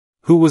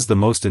Who was the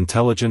most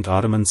intelligent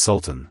Ottoman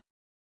Sultan?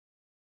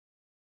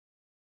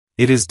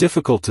 It is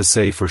difficult to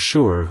say for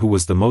sure who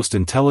was the most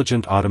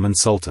intelligent Ottoman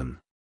Sultan.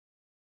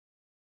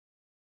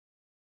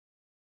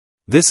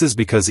 This is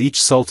because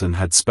each sultan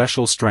had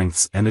special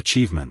strengths and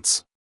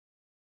achievements.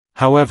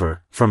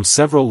 However, from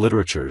several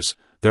literatures,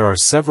 there are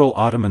several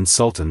Ottoman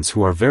sultans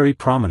who are very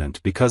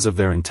prominent because of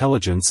their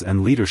intelligence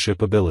and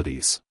leadership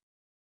abilities.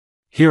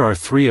 Here are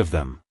three of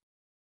them.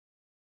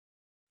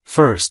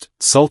 First,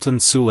 Sultan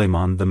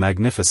Suleiman the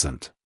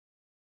Magnificent.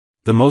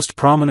 The most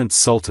prominent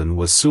sultan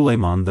was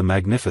Suleiman the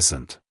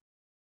Magnificent.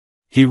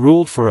 He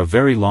ruled for a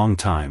very long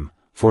time,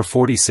 for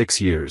 46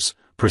 years,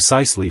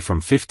 precisely from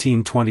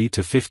 1520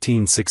 to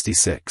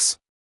 1566.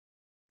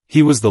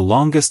 He was the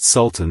longest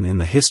sultan in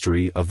the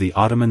history of the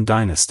Ottoman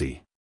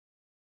dynasty.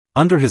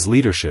 Under his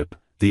leadership,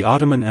 the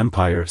Ottoman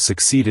Empire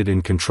succeeded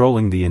in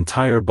controlling the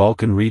entire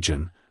Balkan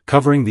region,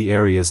 covering the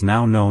areas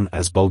now known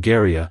as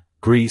Bulgaria,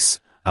 Greece,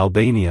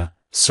 Albania,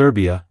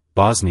 Serbia,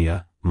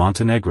 Bosnia,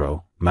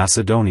 Montenegro,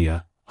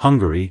 Macedonia,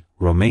 Hungary,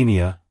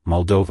 Romania,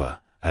 Moldova,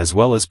 as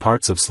well as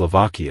parts of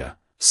Slovakia,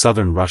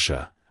 southern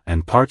Russia,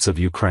 and parts of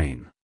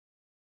Ukraine.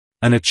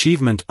 An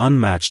achievement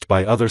unmatched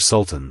by other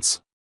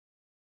sultans.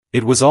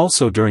 It was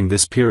also during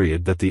this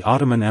period that the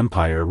Ottoman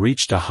Empire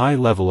reached a high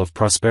level of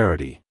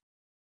prosperity.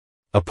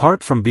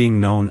 Apart from being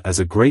known as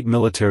a great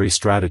military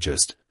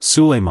strategist,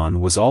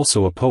 Suleiman was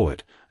also a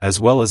poet,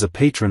 as well as a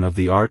patron of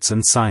the arts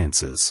and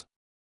sciences.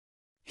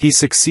 He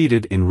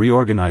succeeded in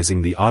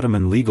reorganizing the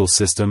Ottoman legal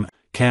system,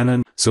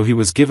 canon, so he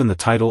was given the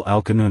title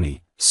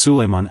Al-Kanuni,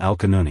 Suleiman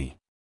Al-Kanuni.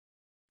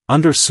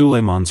 Under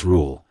Suleiman's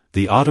rule,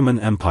 the Ottoman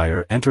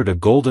Empire entered a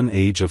golden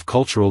age of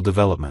cultural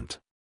development.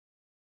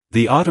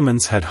 The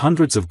Ottomans had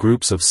hundreds of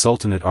groups of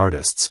sultanate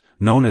artists,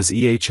 known as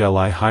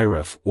ehli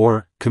hiraf,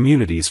 or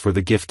communities for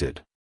the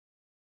gifted.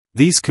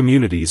 These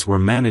communities were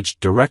managed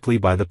directly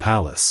by the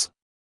palace.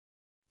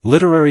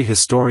 Literary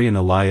historian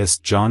Elias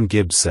John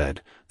Gibbs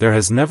said, "There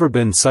has never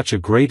been such a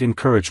great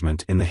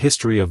encouragement in the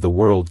history of the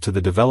world to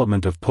the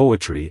development of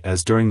poetry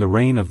as during the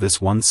reign of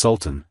this one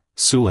sultan,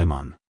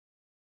 Suleiman."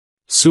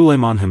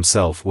 Suleiman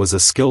himself was a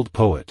skilled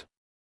poet.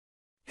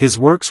 His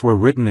works were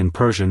written in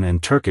Persian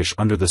and Turkish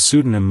under the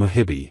pseudonym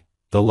Muhibbi,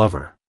 the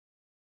lover.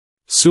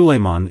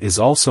 Suleiman is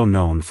also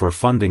known for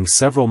funding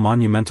several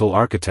monumental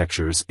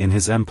architectures in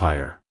his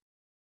empire.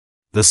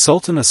 The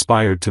Sultan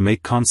aspired to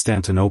make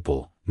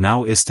Constantinople,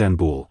 now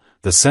Istanbul,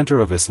 the center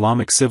of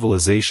Islamic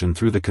civilization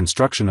through the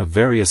construction of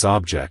various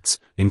objects,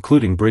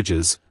 including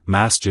bridges,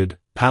 masjid,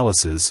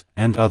 palaces,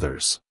 and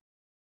others.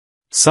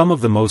 Some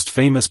of the most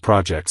famous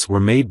projects were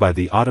made by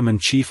the Ottoman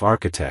chief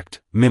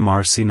architect,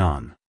 Mimar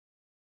Sinan.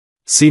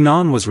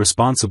 Sinan was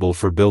responsible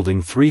for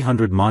building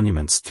 300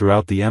 monuments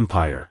throughout the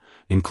empire,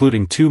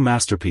 including two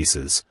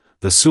masterpieces,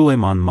 the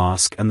Suleiman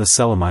Mosque and the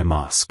Selimi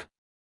Mosque.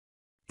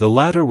 The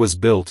latter was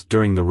built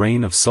during the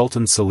reign of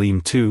Sultan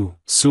Selim II,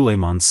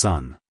 Suleiman's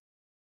son.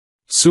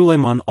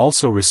 Suleiman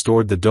also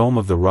restored the Dome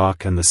of the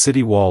Rock and the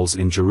city walls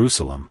in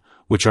Jerusalem,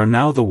 which are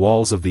now the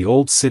walls of the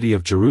old city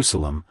of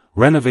Jerusalem,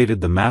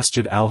 renovated the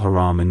Masjid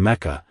al-Haram in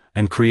Mecca,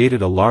 and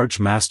created a large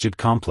masjid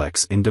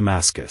complex in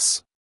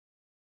Damascus.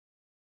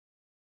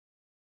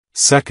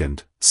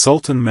 Second,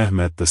 Sultan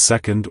Mehmet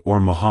II or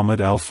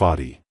Muhammad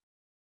al-Fatih.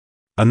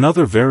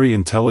 Another very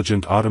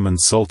intelligent Ottoman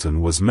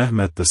sultan was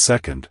Mehmet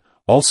II,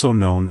 also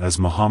known as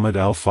Muhammad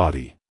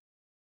al-Fatih.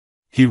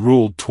 He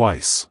ruled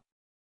twice.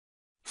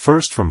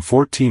 First from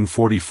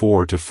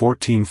 1444 to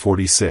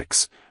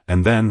 1446,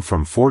 and then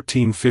from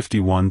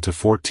 1451 to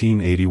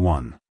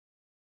 1481.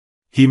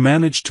 He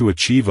managed to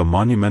achieve a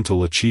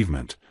monumental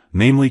achievement,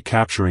 namely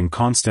capturing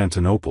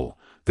Constantinople,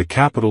 the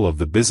capital of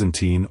the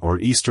Byzantine or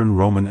Eastern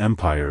Roman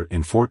Empire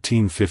in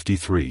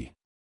 1453.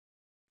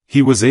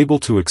 He was able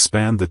to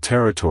expand the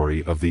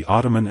territory of the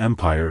Ottoman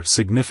Empire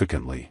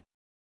significantly.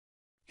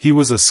 He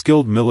was a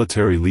skilled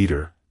military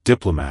leader,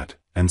 diplomat,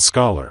 and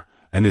scholar,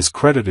 and is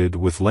credited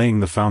with laying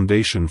the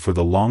foundation for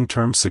the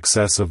long-term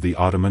success of the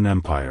Ottoman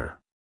Empire.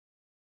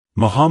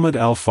 Muhammad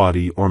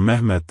al-Fatih or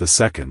Mehmet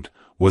II,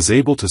 was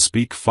able to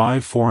speak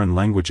 5 foreign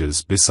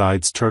languages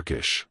besides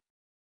Turkish.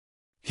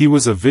 He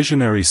was a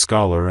visionary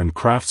scholar and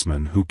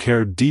craftsman who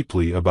cared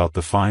deeply about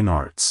the fine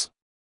arts.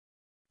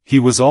 He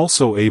was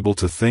also able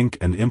to think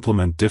and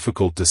implement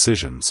difficult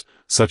decisions,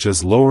 such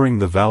as lowering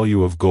the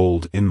value of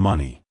gold in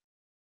money.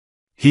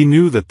 He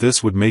knew that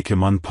this would make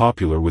him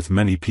unpopular with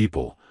many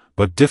people,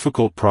 but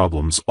difficult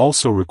problems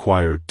also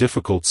required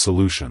difficult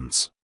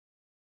solutions.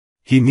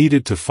 He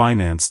needed to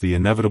finance the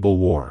inevitable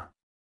war.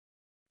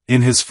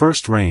 In his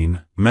first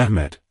reign,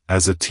 Mehmet,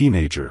 as a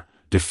teenager,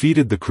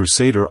 defeated the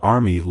Crusader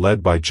army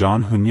led by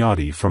John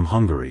Hunyadi from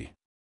Hungary.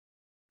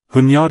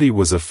 Hunyadi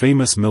was a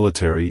famous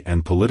military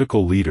and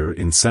political leader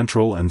in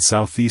Central and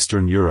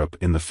Southeastern Europe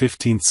in the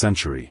 15th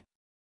century.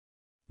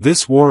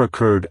 This war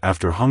occurred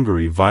after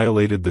Hungary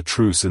violated the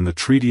truce in the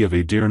Treaty of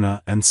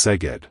Edirne and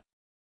Szeged.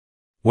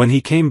 When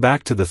he came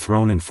back to the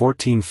throne in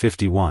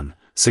 1451,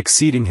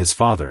 succeeding his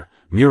father,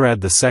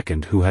 Murad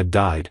II who had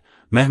died,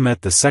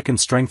 Mehmet II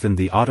strengthened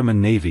the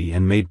Ottoman navy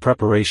and made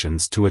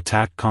preparations to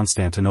attack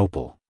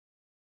Constantinople.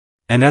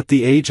 And at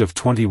the age of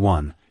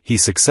 21, he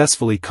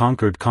successfully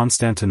conquered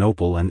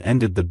Constantinople and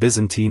ended the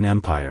Byzantine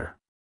Empire.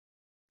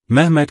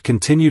 Mehmet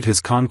continued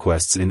his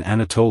conquests in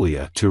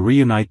Anatolia to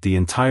reunite the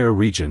entire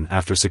region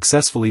after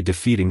successfully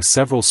defeating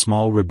several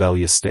small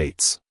rebellious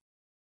states.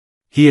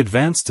 He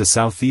advanced to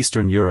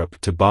southeastern Europe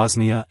to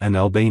Bosnia and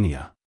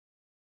Albania.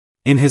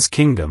 In his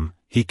kingdom,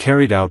 he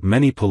carried out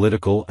many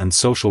political and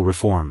social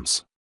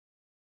reforms.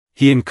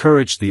 He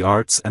encouraged the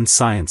arts and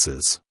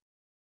sciences.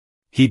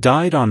 He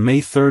died on May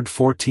 3,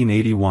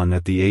 1481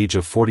 at the age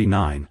of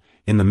 49,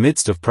 in the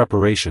midst of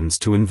preparations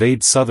to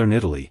invade southern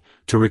Italy,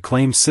 to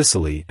reclaim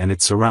Sicily and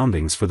its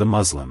surroundings for the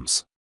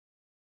Muslims.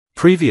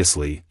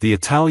 Previously, the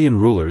Italian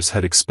rulers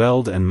had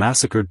expelled and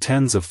massacred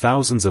tens of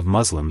thousands of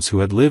Muslims who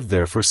had lived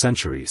there for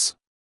centuries.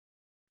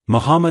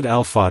 Muhammad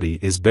al-Fatih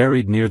is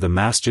buried near the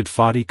Masjid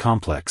Fatih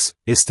complex,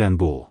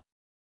 Istanbul.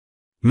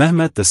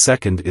 Mehmet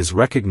II is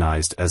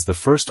recognized as the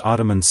first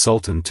Ottoman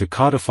Sultan to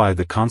codify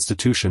the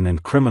constitution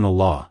and criminal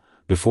law,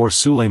 before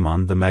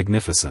Suleiman the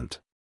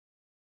Magnificent.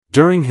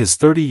 During his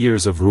 30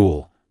 years of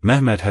rule,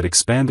 Mehmet had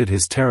expanded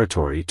his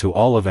territory to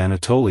all of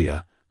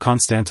Anatolia,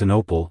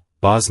 Constantinople,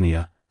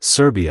 Bosnia,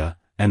 Serbia,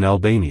 and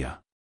Albania.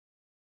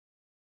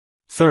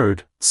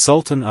 Third,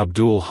 Sultan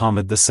Abdul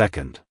Hamid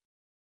II.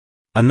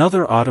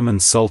 Another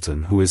Ottoman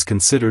Sultan who is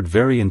considered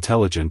very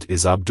intelligent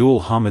is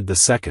Abdul Hamid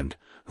II,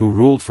 who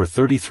ruled for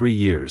 33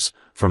 years,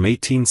 from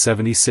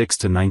 1876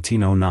 to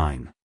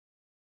 1909.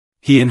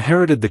 He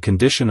inherited the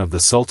condition of the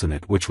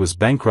Sultanate, which was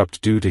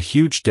bankrupt due to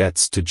huge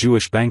debts to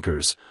Jewish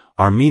bankers,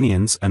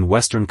 Armenians and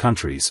Western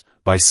countries,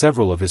 by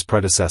several of his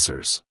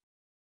predecessors.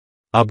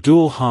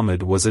 Abdul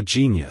Hamid was a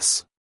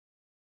genius.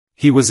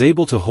 He was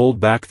able to hold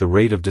back the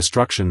rate of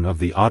destruction of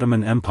the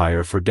Ottoman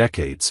Empire for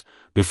decades,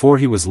 before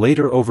he was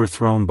later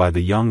overthrown by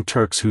the Young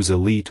Turks, whose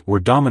elite were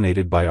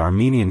dominated by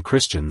Armenian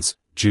Christians,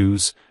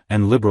 Jews,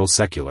 and liberal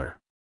secular.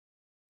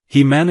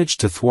 He managed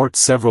to thwart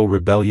several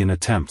rebellion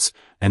attempts,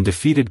 and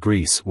defeated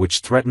Greece, which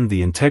threatened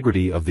the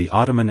integrity of the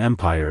Ottoman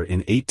Empire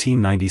in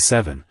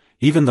 1897,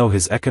 even though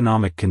his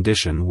economic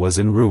condition was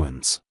in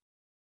ruins.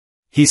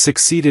 He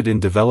succeeded in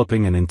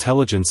developing an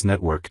intelligence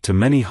network to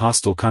many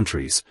hostile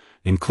countries,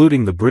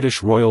 including the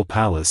British Royal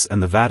Palace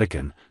and the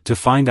Vatican, to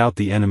find out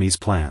the enemy's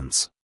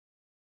plans.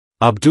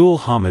 Abdul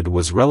Hamid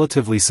was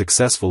relatively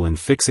successful in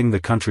fixing the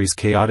country's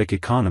chaotic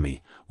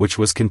economy, which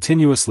was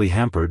continuously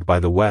hampered by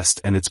the West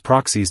and its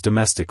proxies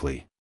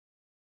domestically.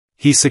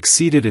 He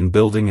succeeded in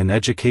building an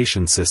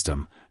education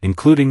system,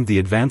 including the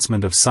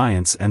advancement of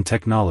science and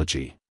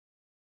technology.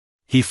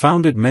 He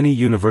founded many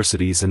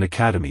universities and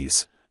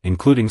academies,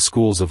 including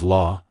schools of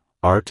law,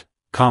 art,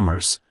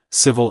 commerce,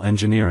 civil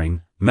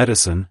engineering,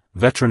 medicine,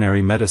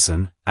 veterinary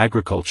medicine,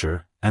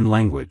 agriculture, and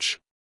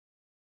language.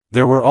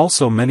 There were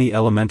also many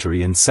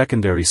elementary and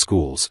secondary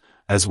schools,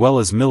 as well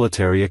as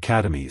military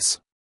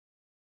academies.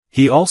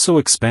 He also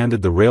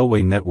expanded the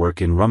railway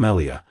network in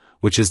Rumelia,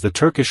 which is the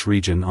Turkish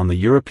region on the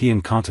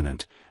European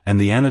continent, and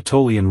the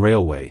Anatolian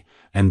Railway,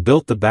 and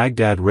built the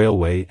Baghdad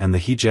Railway and the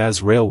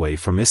Hijaz Railway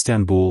from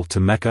Istanbul to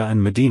Mecca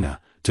and Medina,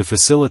 to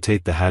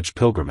facilitate the Hajj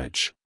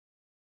pilgrimage.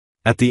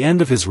 At the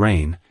end of his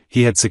reign,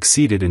 he had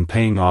succeeded in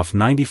paying off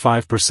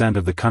 95%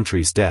 of the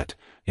country's debt,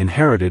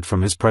 inherited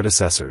from his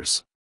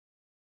predecessors.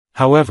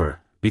 However,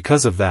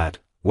 because of that,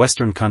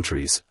 Western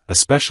countries,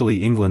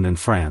 especially England and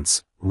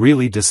France,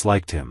 really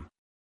disliked him.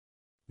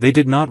 They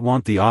did not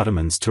want the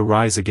Ottomans to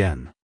rise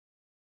again.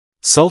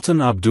 Sultan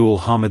Abdul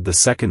Hamid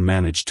II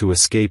managed to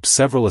escape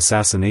several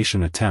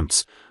assassination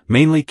attempts,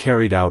 mainly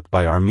carried out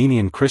by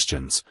Armenian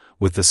Christians,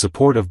 with the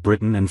support of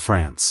Britain and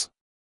France.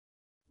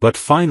 But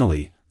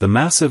finally, the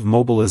massive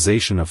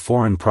mobilization of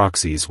foreign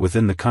proxies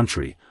within the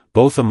country,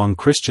 both among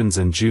Christians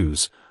and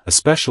Jews,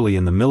 especially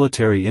in the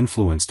military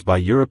influenced by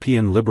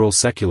European liberal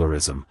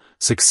secularism,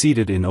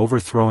 succeeded in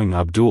overthrowing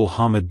Abdul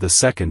Hamid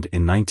II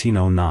in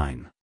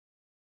 1909.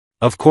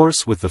 Of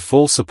course, with the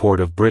full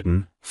support of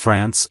Britain,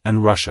 France,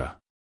 and Russia.